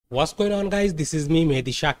What's going on, guys? This is me,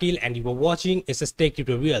 Mehdi Shakil, and you are watching SSTec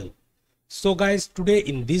tutorial. So guys, today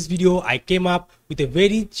in this video I came up with a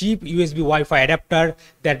very cheap USB Wi-Fi adapter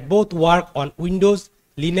that both work on Windows,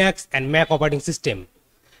 Linux and Mac operating system.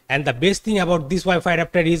 And the best thing about this Wi-Fi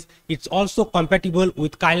adapter is it's also compatible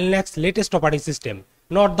with Kal Linux latest operating system,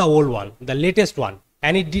 not the old one, the latest one.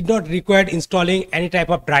 And it did not require installing any type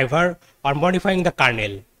of driver or modifying the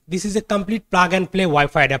kernel. This is a complete plug and play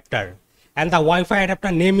Wi-Fi adapter. And the Wi-Fi adapter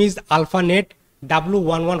name is Alfa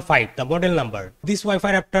W115, the model number. This Wi-Fi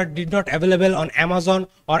adapter did not available on Amazon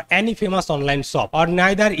or any famous online shop, or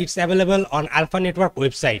neither it's available on Alpha Network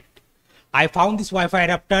website. I found this Wi-Fi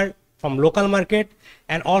adapter from local market,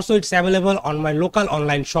 and also it's available on my local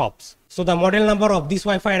online shops. So the model number of this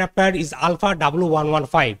Wi-Fi adapter is Alfa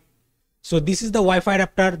W115. So this is the Wi-Fi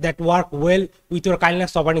adapter that work well with your Kal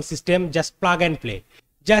Linux operating system, just plug and play.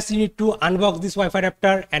 Just you need to unbox this Wi-Fi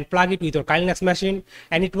adapter and plug it with your Kal Linux machine,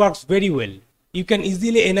 and it works very well. You can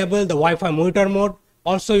easily enable the Wi-Fi monitor mode.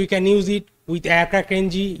 Also you can use it with Aircrack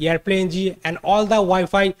NG, AirPlay NG and all the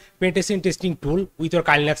Wi-Fi penetration testing tool with your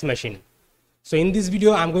Kal Linux machine. So in this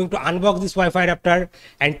video I'm going to unbox this Wi-Fi adapter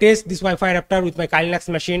and test this Wi-Fi adapter with my Kal Linux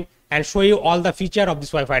machine and show you all the feature of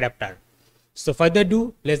this Wi-Fi adapter. So further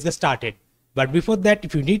ado, let's get started. But before that,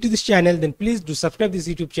 if you're new to this channel, then please do subscribe this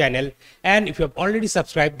YouTube channel, and if you have already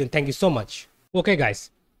subscribed, then thank you so much. Okay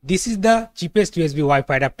guys, this is the cheapest USB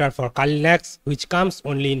Wi-Fi adapter for Kal Linux, which comes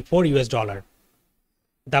only in $4.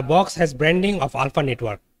 The box has branding of Alpha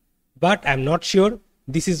Network, but I'm not sure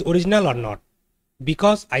this is original or not,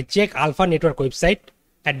 because I checked Alpha Network website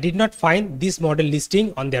and did not find this model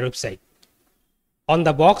listing on their website. On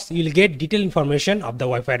the box, you'll get detailed information of the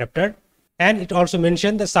Wi-Fi adapter, and it also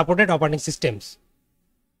mentioned the supported operating systems.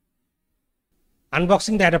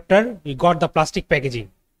 Unboxing the adapter, we got the plastic packaging,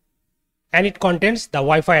 and it contains the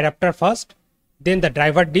Wi-Fi adapter first, then the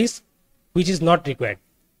driver disc, which is not required.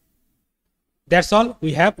 That's all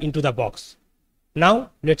we have into the box. Now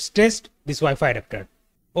let's test this Wi-Fi adapter.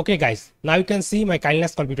 Okay guys, now you can see my Kal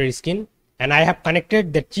Linux computer screen, and I have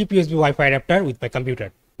connected the cheap USB Wi-Fi adapter with my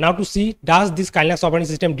computer. Now to see, does this Kal Linux operating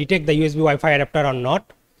system detect the USB Wi-Fi adapter or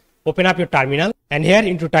not? Open up your terminal and here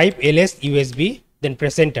into type ls USB, then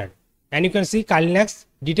press enter, and you can see Kal Linux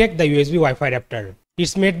detect the USB Wi-Fi adapter.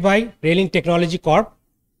 It's made by Railing Technology Corp,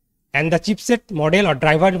 and the chipset model or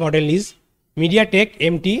driver model is MediaTek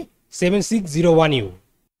MT7601U.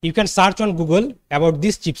 You can search on Google about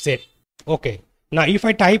this chipset. Okay, now if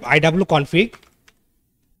I type iwconfig,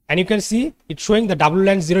 and you can see it's showing the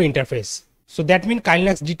WLAN 0 interface. So that means Kal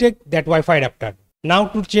Linux detect that Wi-Fi adapter. Now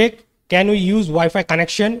to check, can we use Wi-Fi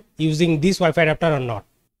connection using this Wi-Fi adapter or not?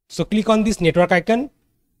 So click on this network icon,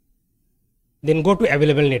 then go to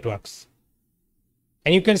available networks,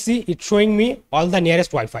 and you can see it's showing me all the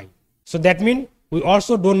nearest Wi-Fi. So that means we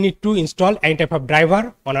also don't need to install any type of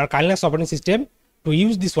driver on our Kal Linux operating system to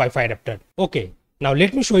use this Wi-Fi adapter. Okay, now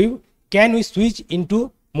let me show you, can we switch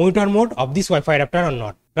into monitor mode of this Wi-Fi adapter or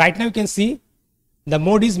not? Right now you can see the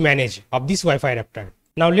mode is manage of this Wi-Fi adapter.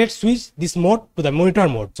 Now let's switch this mode to the monitor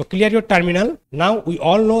mode. So clear your terminal. Now we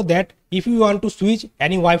all know that if you want to switch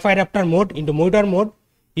any Wi-Fi adapter mode into monitor mode,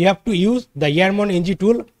 you have to use the Yarmon NG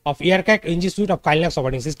tool of Aircrack NG suite of Kal Linux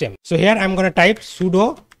operating system. So here I'm going to type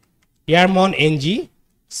sudo Yarmon NG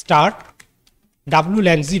start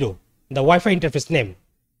WLAN 0, the Wi-Fi interface name.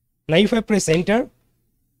 Now if I press enter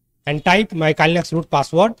and type my Kal Linux root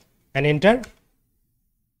password and enter,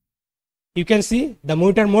 you can see the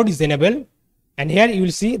monitor mode is enabled. And here you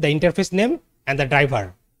will see the interface name and the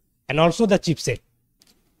driver and also the chipset.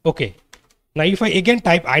 Okay, now if I again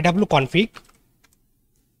type iwconfig,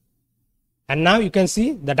 and now you can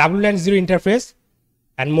see the WLAN 0 interface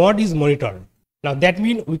and mode is monitor. Now that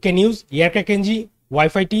means we can use Aircrack NG,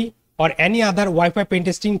 Wi-Fi T or any other Wi-Fi pen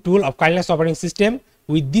testing tool of Kal Linux operating system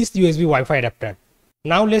with this USB Wi-Fi adapter.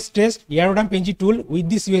 Now let's test AeroDump NG tool with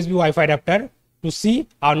this USB Wi-Fi adapter to see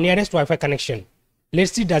our nearest Wi-Fi connection.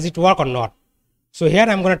 Let's see, does it work or not? So here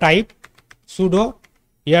I'm going to type sudo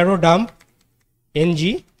AeroDump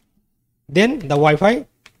NG, then the Wi-Fi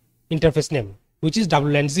interface name, which is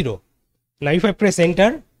WLAN 0. Now if I press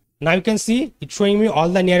enter, now you can see it's showing me all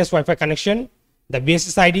the nearest Wi-Fi connection, the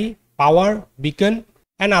basis ID, power, beacon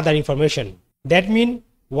and other information. That means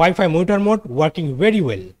Wi-Fi monitor mode working very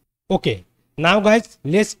well. Okay, now guys,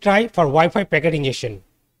 let's try for Wi-Fi packet injection,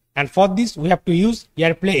 and for this we have to use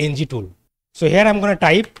AirPlay NG tool. So here I'm going to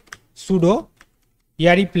type sudo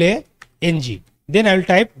AirPlay NG, then I will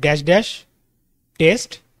type --test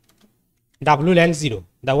WLAN 0,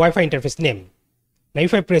 the Wi-Fi interface name. Now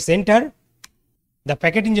if I press enter, the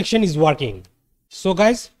packet injection is working. So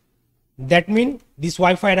guys, that means this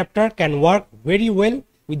Wi-Fi adapter can work very well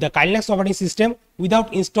with the Kal Linux operating system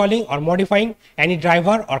without installing or modifying any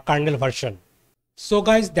driver or kernel version. So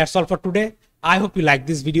guys, that's all for today. I hope you like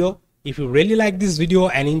this video. If you really like this video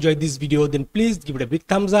and enjoyed this video, then please give it a big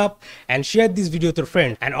thumbs up and share this video with your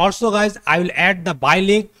friends. And also guys, I will add the buy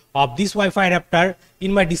link of this Wi-Fi adapter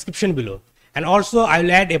in my description below. And also I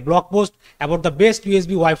will add a blog post about the best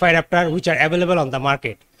USB Wi-Fi adapter which are available on the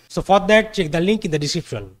market. So for that, check the link in the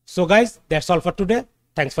description. So guys, that's all for today.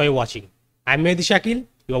 Thanks for watching. I'm Mehdi Shakil.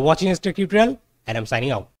 You are watching SSTec tutorial and I'm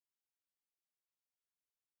signing out.